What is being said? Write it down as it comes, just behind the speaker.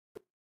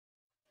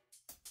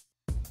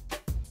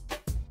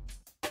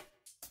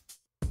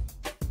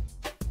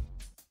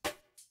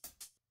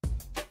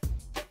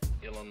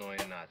Illinois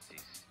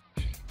Nazis.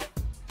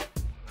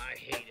 I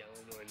hate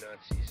Illinois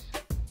Nazis.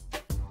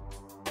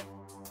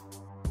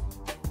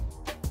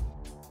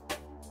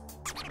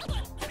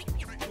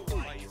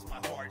 Kauai is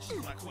my heart,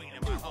 she's my queen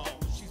and my home.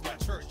 She's my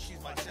church,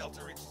 she's my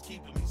shelter, and she's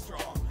keeping me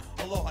strong.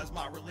 Aloha's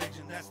my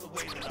religion, that's the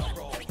way that I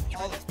roll.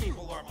 All its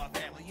people are my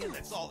family, and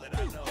that's all that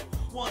I know.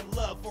 One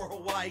love for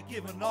Hawaii,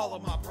 giving all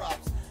of my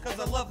props. Cause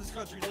I love this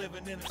country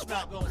living and it's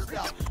not gonna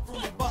stop.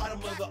 From the bottom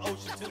of the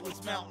ocean till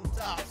its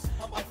mountaintops,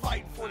 I'm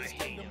fighting for this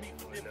kingdom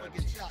even if I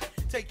get shot.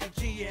 Take the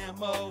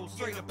GMO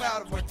straight up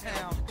out of our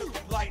town.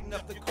 Lighting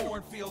up the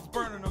cornfields,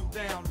 burning them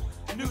down.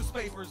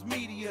 Newspapers,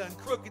 media, and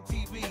crooked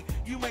TV.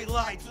 You may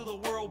lie to the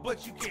world,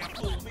 but you can't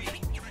fool me.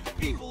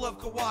 People of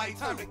Kauai,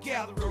 time to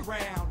gather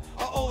around.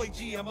 Ole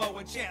GMO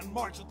and chant and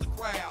march with the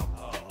crowd.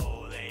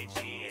 Ole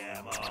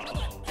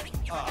GMO.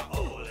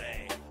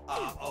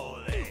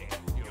 Ole.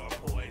 You're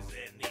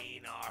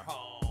poisoning our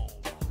home.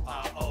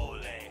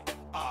 Ole.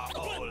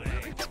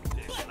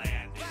 This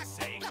land is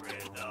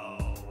sacred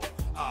though.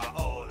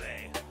 Ole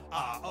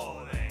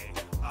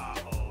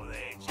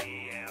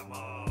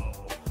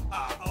GMO.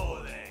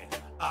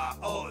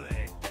 Ole.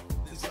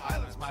 This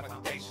island's my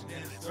foundation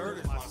and this earth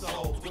is my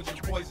soul. Put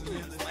your poison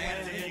in this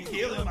land and ain't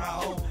killing my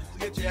home. So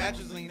get your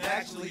atrazine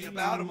actually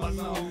about in my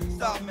zone.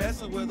 Stop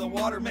messing with the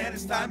water, man,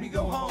 it's time to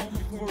go home.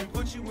 Before we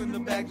put you in the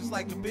bag just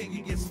like a pig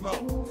and get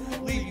smoked.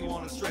 Leave you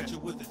on a stretcher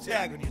with a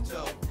tag on your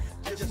toe.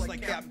 Just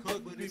like Captain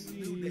Cook, but it's a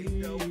new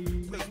day, though.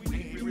 Cause we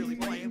ain't really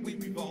playing, we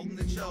revolting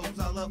the shows.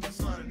 I love the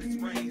sun and its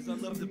rays, I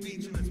love the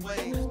beach and its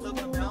waves. Love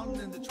the mountain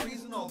and the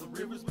trees and all the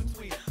rivers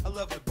between. I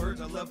love the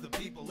birds, I love the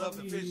people, love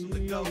the fish and the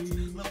goats.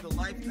 Love the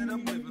life that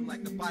I'm living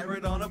like a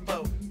pirate on a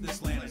boat.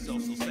 This land is so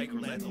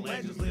sacred, let the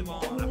legends live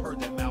on. I heard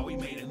that Maui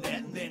made a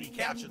net and then he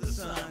captured the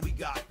sun. We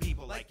got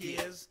people like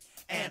Iz,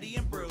 Andy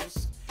and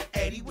Bruce.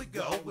 Eddie would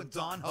go with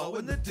Don Ho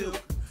and the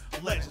Duke.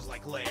 Legends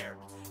like Laird,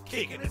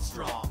 kicking it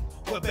strong.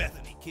 Where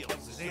Bethany kills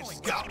us and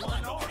she's got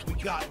one arm. We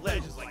got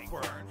legends like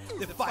Fern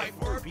that fight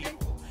for our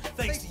people.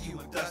 Thanks to you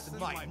and Dustin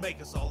might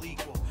make us all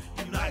equal.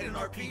 Uniting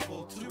our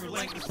people to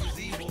relinquish these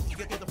evils. To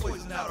get the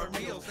poison out our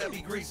meals, that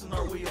be greasing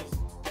our wheels.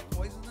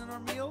 Poison in our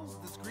meals?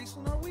 That's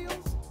greasing our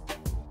wheels?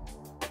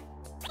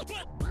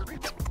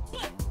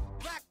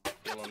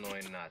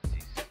 Illinois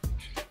Nazis.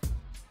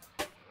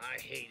 I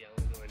hate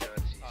Illinois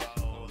Nazis.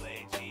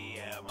 Ole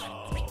GMO.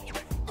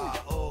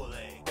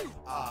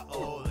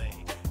 Ole.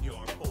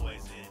 You're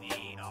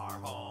poisoning our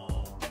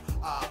home.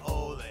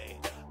 Ole.